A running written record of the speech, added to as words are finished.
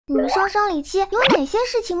女生生理期有哪些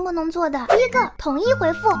事情不能做的？第一个，统一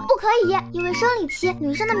回复不可以，因为生理期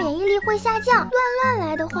女生的免疫力会下降，乱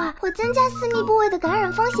来的话会增加私密部位的感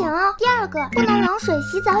染风险哦。第二个，不能冷水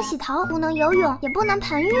洗澡洗头，不能游泳，也不能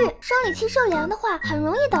盆浴。生理期受凉的话，很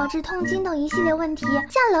容易导致痛经等一系列问题，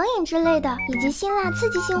像冷饮之类的，以及辛辣刺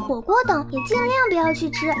激性火锅等，也尽量不要去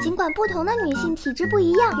吃。尽管不同的女性体质不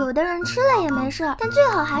一样，有的人吃了也没事，但最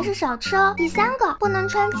好还是少吃哦。第三个，不能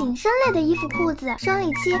穿紧身类的衣服裤子，生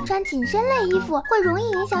理期穿紧身类衣服会容易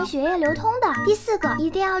影响血液流通的。第四个，一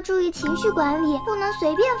定要注意情绪管理，不能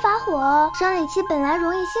随便发火哦。生理期本来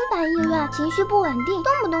容易心烦意乱，情绪不稳定，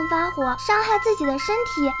动不动发火，伤害自己的身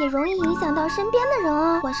体，也容易影响到身边的人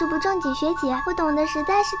哦。我是不正经学姐，我懂得实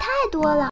在是太多了。